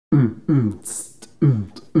Welcome to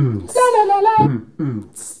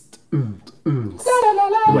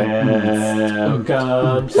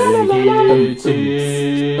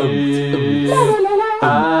YouTube.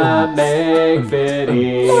 I make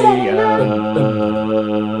videos.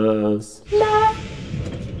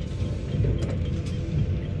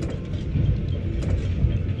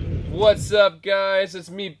 What's up, guys? It's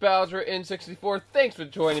me, BowserN64. Thanks for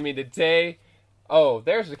joining me today. Oh,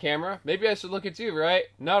 there's the camera. Maybe I should look at you, right?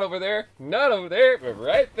 Not over there, not over there, but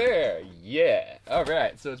right there. Yeah.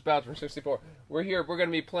 Alright, so it's BowserN64. We're here. We're going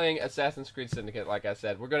to be playing Assassin's Creed Syndicate, like I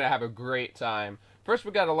said. We're going to have a great time. First,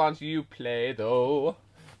 we got to launch Uplay, though.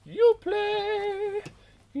 Uplay.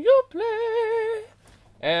 Uplay.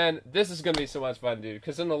 And this is going to be so much fun, dude.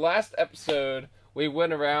 Because in the last episode, we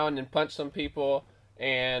went around and punched some people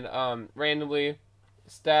and randomly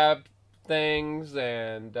stabbed things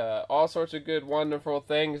and all sorts of good, wonderful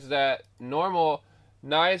things that normal,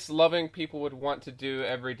 nice, loving people would want to do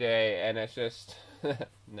every day, and it's just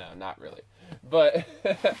no, not really, but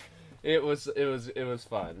it was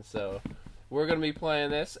fun. So we're gonna be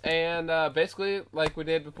playing this, and basically, like we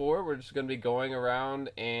did before, we're just gonna be going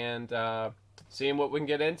around and seeing what we can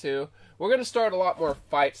get into. We're gonna start a lot more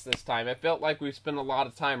fights this time. It felt like we spent a lot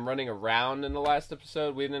of time running around in the last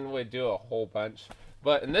episode. We didn't really do a whole bunch,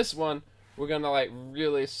 but in this one, we're gonna like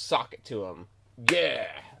really sock it to them. Yeah,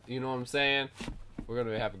 you know what I'm saying? We're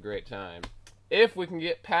gonna have a great time if we can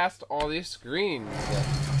get past all these screens.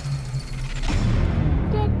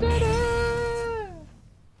 Da, da, da.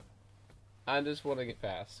 I just want to get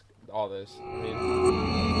past all this. I mean,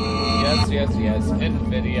 yes.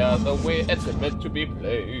 NVIDIA, the way it's meant to be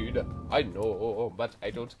played. I know, but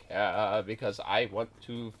I don't care because I want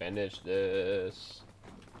to finish this.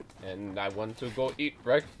 And I want to go eat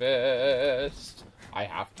breakfast. I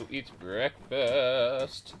have to eat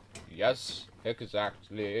breakfast. Yes,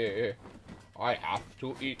 exactly. I have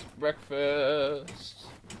to eat breakfast.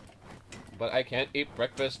 But I can't eat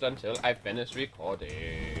breakfast until I finish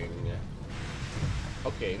recording.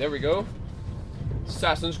 Okay, there we go.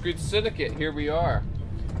 Assassin's Creed Syndicate, here we are.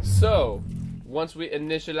 So, once we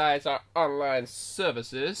initialize our online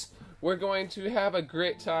services, we're going to have a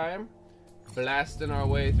great time blasting our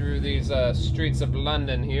way through these streets of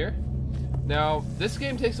London here. Now, this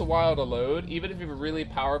game takes a while to load. Even if you have a really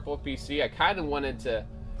powerful PC, I kind of wanted to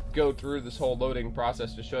go through this whole loading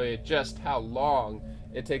process to show you just how long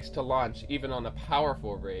it takes to launch, even on a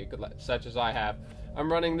powerful rig such as I have.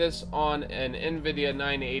 I'm running this on an NVIDIA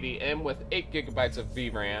 980M with 8 GB of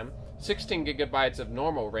VRAM, 16 GB of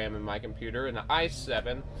normal RAM in my computer, and an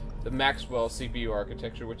i7, the Maxwell CPU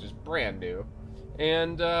architecture, which is brand new.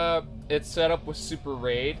 And it's set up with Super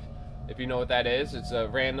RAID. If you know what that is, it's a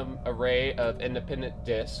random array of independent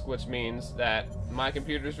disks, which means that my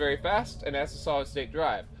computer is very fast and has a solid-state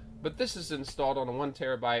drive. But this is installed on a 1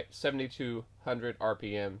 TB, 7200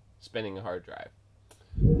 RPM spinning hard drive.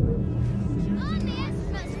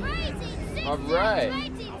 All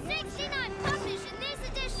right.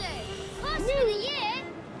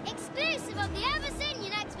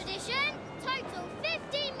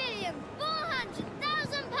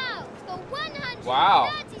 Wow,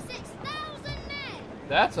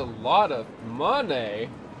 that's a lot of money.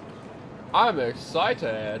 I'm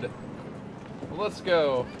excited. Let's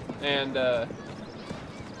go and oh,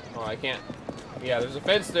 I can't. Yeah, there's a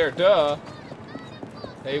fence there, duh.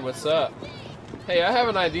 Hey, what's up? Hey, I have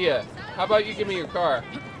an idea. How about you give me your car?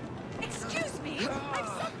 Excuse me, I've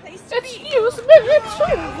someplace to be. Excuse me, it's true.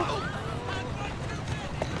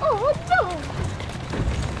 Oh no.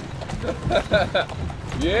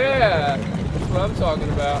 Yeah, that's what I'm talking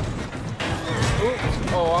about. Oops.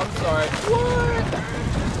 Oh, I'm sorry. What?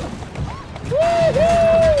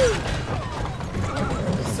 Woohoo!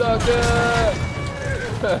 Sucker!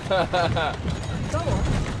 Go on.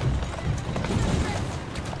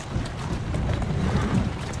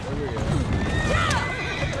 There we go.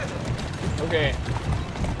 Okay.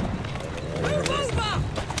 Move over!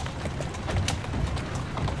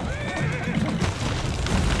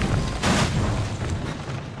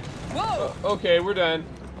 Okay, we're done.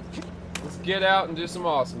 Let's get out and do some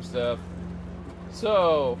awesome stuff.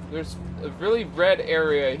 So, there's a really red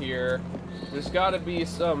area here. There's got to be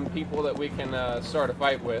some people that we can start a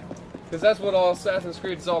fight with. Because that's what all Assassin's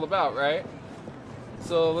Creed is all about, right?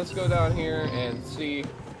 So, let's go down here and see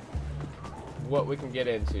what we can get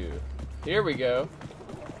into. Here we go.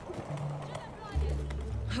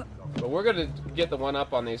 But we're going to get the one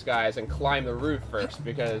up on these guys and climb the roof first,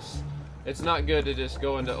 because it's not good to just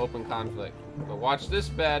go into open conflict. But watch this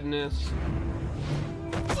badness.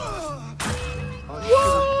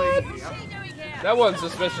 What? That wasn't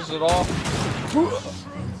suspicious at all.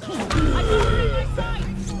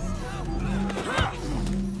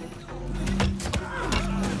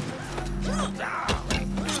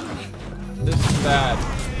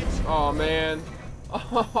 Oh man.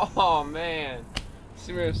 Oh man.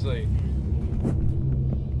 Seriously.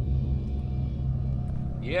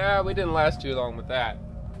 Yeah, we didn't last too long with that.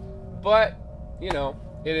 But, you know,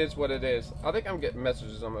 it is what it is. I think I'm getting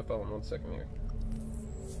messages on my phone. 1 second here.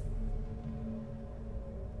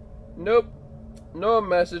 Nope. No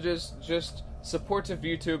messages. Just supportive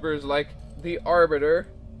YouTubers like The Arbiter.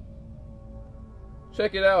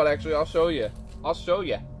 Check it out, actually. I'll show you. I'll show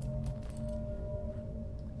you.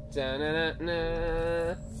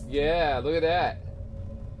 Da-na-na-na. Yeah, look at that.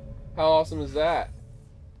 How awesome is that?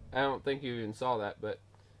 I don't think you even saw that, but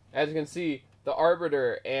as you can see, the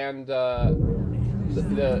Arbiter and the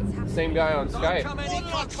same guy on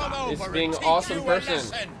Skype is being an awesome person,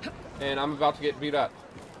 and I'm about to get beat up.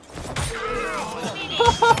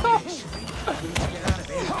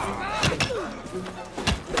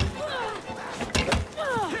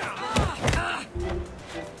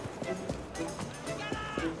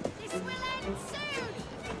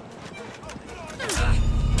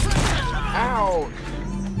 Ouch!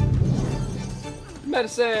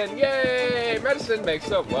 Medicine! Yay! Medicine makes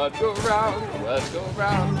the blood go round, blood go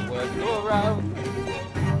round, blood go round.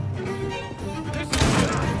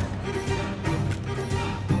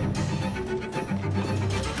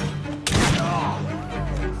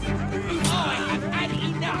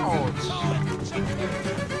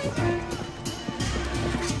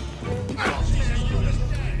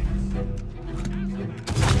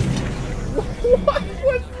 What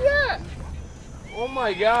was that? Oh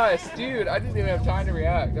my gosh, dude, I didn't even have time to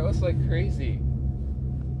react. That was like crazy.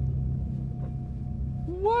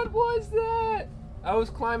 What was that? I was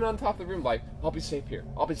climbing on top of the room like, I'll be safe here.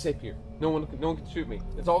 I'll be safe here. No one can shoot me.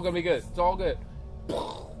 It's all gonna be good. It's all good.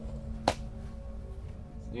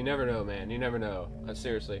 You never know, man. You never know.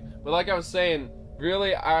 Seriously. But like I was saying,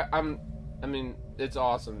 really, I mean, it's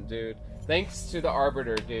awesome, dude. Thanks to the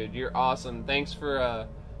Arbiter, dude. You're awesome. Thanks for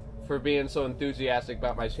being so enthusiastic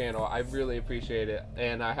about my channel. I really appreciate it,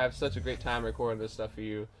 and I have such a great time recording this stuff for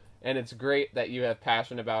you, and it's great that you have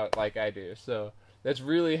passion about it like I do. So this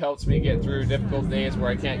really helps me get through difficult days where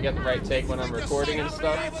I can't get the right take when I'm recording and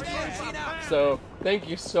stuff. So thank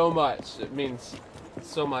you so much. It means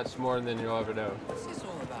so much more than you'll ever know.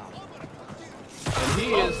 And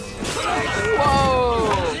he is... Whoa!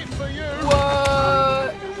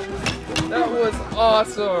 What? That was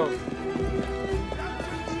awesome!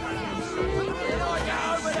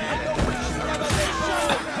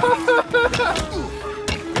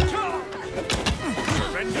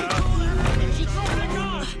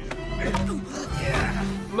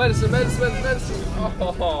 Medicine, medicine, medicine!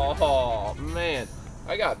 Oh, man.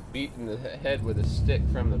 I got beat in the head with a stick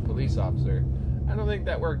from the police officer. I don't think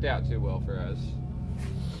that worked out too well for us.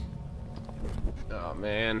 Oh,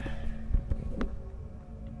 man.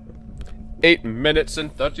 8 minutes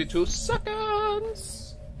and 32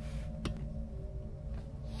 seconds!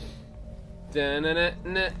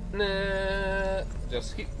 Da-na-na-na-na.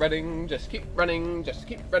 Just keep running, just keep running, just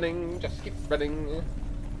keep running, just keep running.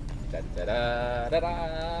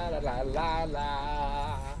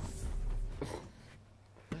 Da-da-da-da-da-da-da-la-la.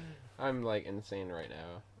 I'm like insane right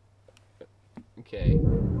now. Okay.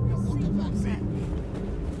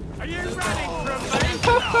 Are you running from me?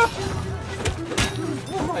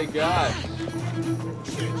 Oh my gosh.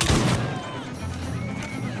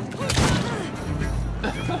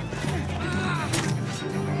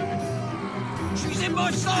 She's in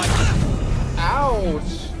my sight!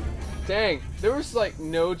 Ouch! Dang, there was like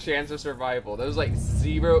no chance of survival. There was like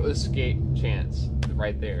 0 escape chance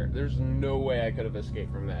right there. There's no way I could have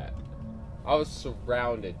escaped from that. I was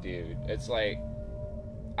surrounded, dude. It's like,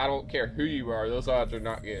 I don't care who you are, those odds are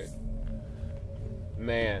not good.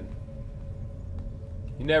 Man.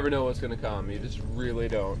 You never know what's gonna come. You just really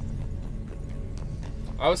don't.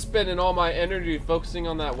 I was spending all my energy focusing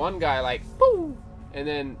on that one guy, like, boom! And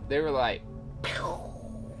then they were like, pew!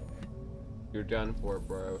 You're done for,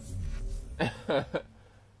 bro.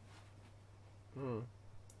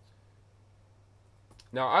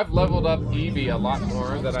 Now, I've leveled up Evie a lot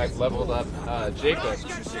more than I've leveled up Jacob,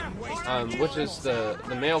 which is the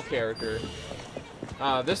male character.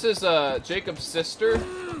 This is Jacob's sister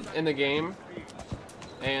in the game.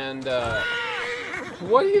 And,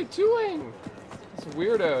 what are you doing? It's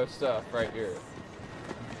weirdo stuff right here.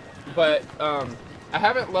 But, I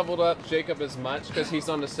haven't leveled up Jacob as much because he's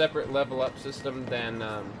on a separate level up system than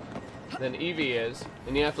Evie is.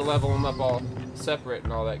 And you have to level him up all separate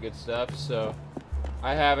and all that good stuff, so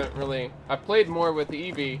I haven't really... I've played more with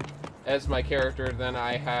Evie as my character than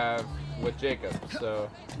I have with Jacob, so...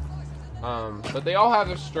 but they all have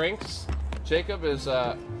their strengths. Jacob is,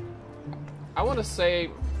 I want to say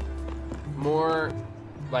more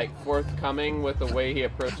like forthcoming with the way he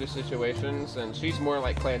approaches situations, and she's more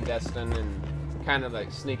like clandestine and kind of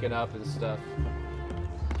like sneaking up and stuff.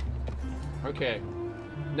 Okay,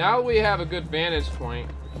 now we have a good vantage point.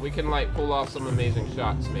 We can like pull off some amazing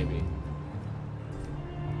shots, maybe.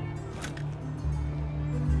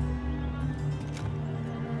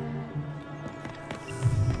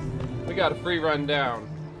 We got a free run down.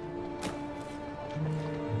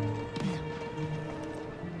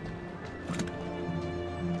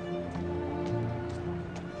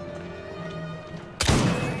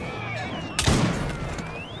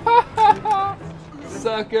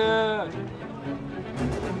 Sucker!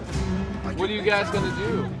 What are you guys gonna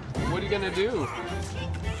do? What are you gonna do?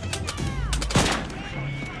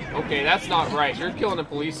 Okay, that's not right. You're killing a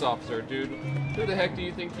police officer, dude. Who the heck do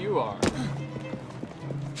you think you are?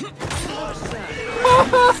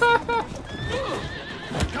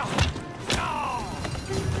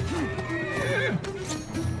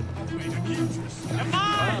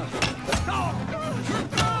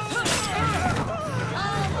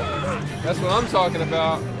 That's what I'm talking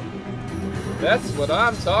about. That's what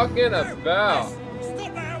I'm talking about.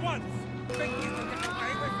 Stop there at once! Think you can get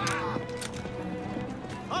away with that?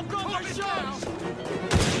 I've got my shot!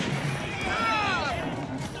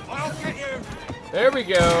 I'll get you! There we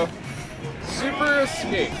go. Super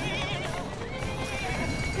escape.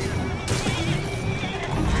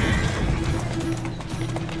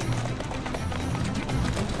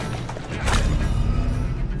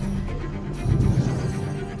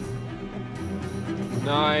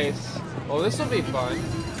 Nice. Oh, this will be fun.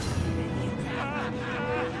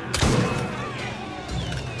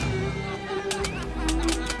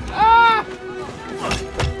 Ah!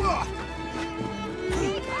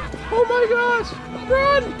 Oh my gosh!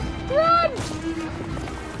 Run! Run!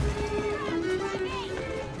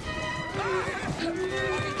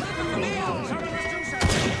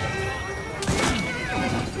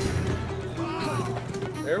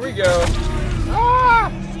 There we go.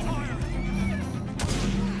 Ah!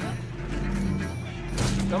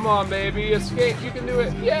 Come on, baby, escape! You can do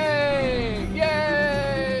it! Yay!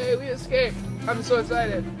 Yay! We escaped! I'm so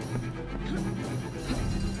excited.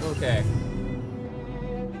 Okay.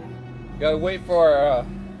 Gotta wait for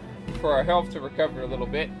our health to recover a little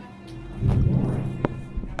bit.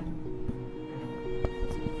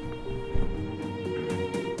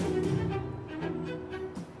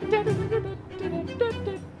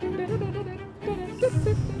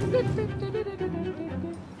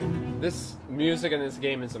 This music in this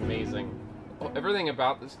game is amazing. Everything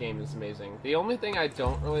about this game is amazing. The only thing I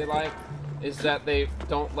don't really like is that they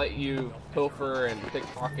don't let you pilfer and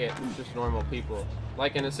pickpocket just normal people.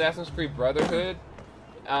 Like in Assassin's Creed Brotherhood,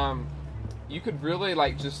 you could really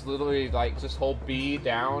like just literally like just hold B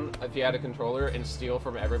down if you had a controller and steal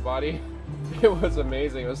from everybody. It was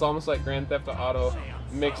amazing. It was almost like Grand Theft Auto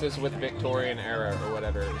mixes with Victorian era or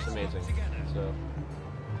whatever. It was amazing. So.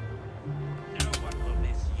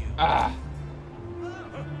 Ah!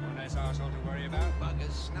 Nice arsehole to worry about.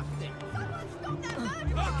 Buggers snuffed it.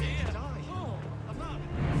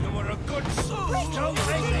 You were a good sort. Don't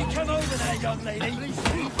make me come over there, young lady.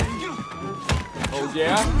 Oh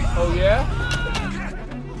yeah? Oh yeah?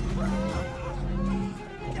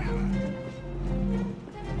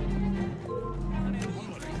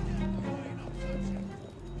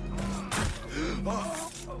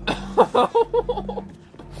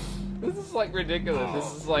 This is like ridiculous.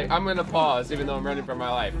 This is like, I'm gonna pause even though I'm running for my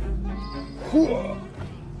life.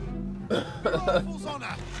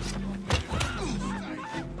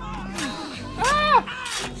 Ah!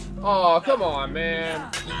 Oh, come on, man.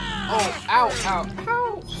 Oh, ow, ow,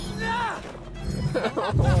 ow.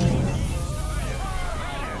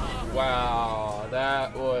 Wow,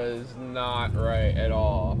 that was not right at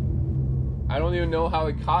all. I don't even know how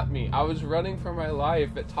he caught me. I was running for my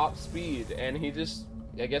life at top speed, and he just,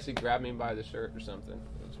 I guess he grabbed me by the shirt or something.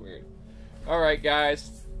 It was weird. Alright,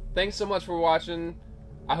 guys. Thanks so much for watching.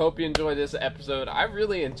 I hope you enjoyed this episode. I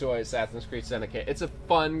really enjoy Assassin's Creed Syndicate. It's a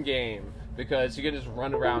fun game because you can just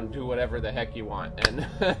run around and do whatever the heck you want, and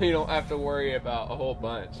you don't have to worry about a whole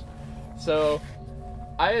bunch. So,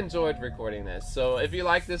 I enjoyed recording this. So, if you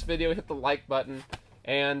like this video, hit the like button.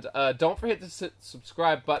 And don't forget to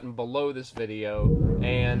subscribe button below this video.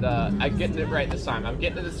 And I'm getting it right this time. I'm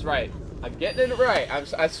getting this right. I'm getting it right.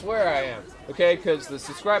 I swear I am. Okay, because the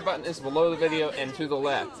subscribe button is below the video and to the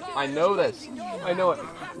left. I know this. I know it.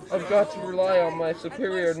 I've got to rely on my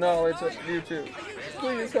superior knowledge of YouTube.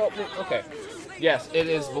 Please help me. Okay. Yes, it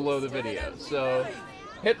is below the video. So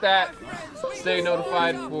hit that. Stay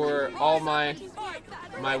notified for all my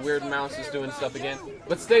My weird mouse is doing stuff again.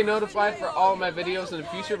 But stay notified for all of my videos in the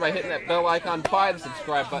future by hitting that bell icon by the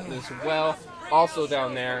subscribe button as well. Also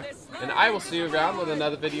down there. And I will see you around with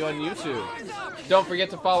another video on YouTube. Don't forget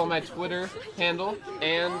to follow my Twitter handle.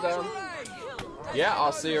 And, yeah,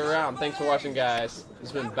 I'll see you around. Thanks for watching, guys.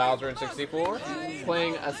 This has been BowserN64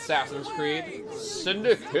 playing Assassin's Creed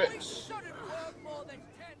Syndicate.